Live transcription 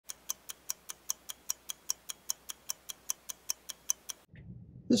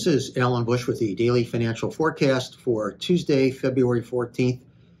This is Alan Bush with the Daily Financial Forecast for Tuesday, February 14th.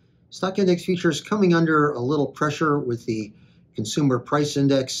 Stock index futures coming under a little pressure with the consumer price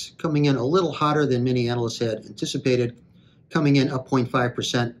index coming in a little hotter than many analysts had anticipated, coming in up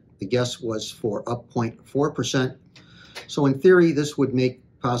 0.5%. The guess was for up 0.4%. So in theory, this would make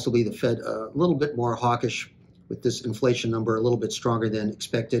possibly the Fed a little bit more hawkish with this inflation number a little bit stronger than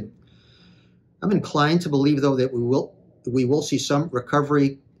expected. I'm inclined to believe, though, that we will see some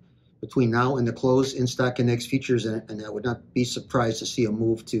recovery between now and the close in stock index futures, and I would not be surprised to see a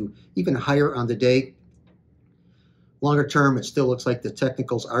move to even higher on the day. Longer term, it still looks like the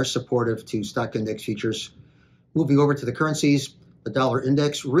technicals are supportive to stock index futures. Moving over to the currencies, the dollar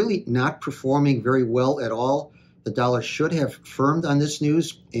index really not performing very well at all. The dollar should have firmed on this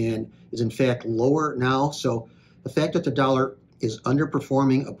news and is in fact lower now. So the fact that the dollar is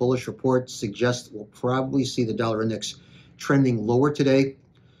underperforming a bullish report suggests we'll probably see the dollar index trending lower today.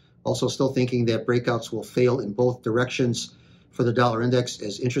 Also still thinking that breakouts will fail in both directions for the dollar index,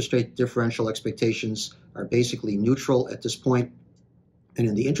 as interest rate differential expectations are basically neutral at this point. And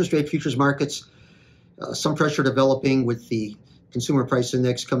in the interest rate futures markets, some pressure developing with the consumer price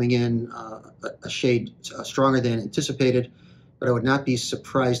index coming in a shade stronger than anticipated, but I would not be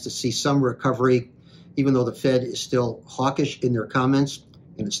surprised to see some recovery, even though the Fed is still hawkish in their comments,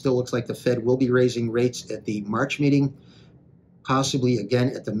 and it still looks like the Fed will be raising rates at the March meeting, possibly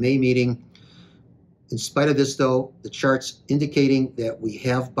again at the May meeting. In spite of this, though, the chart's indicating that we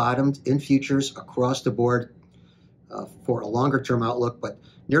have bottomed in futures across the board for a longer-term outlook, but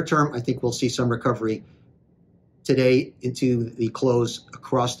near-term, I think we'll see some recovery today into the close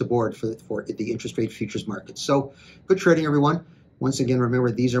across the board for the interest rate futures market. So good trading, everyone. Once again,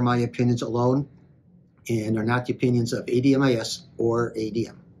 remember, these are my opinions alone and are not the opinions of ADMIS or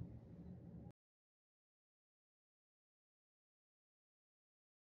ADM.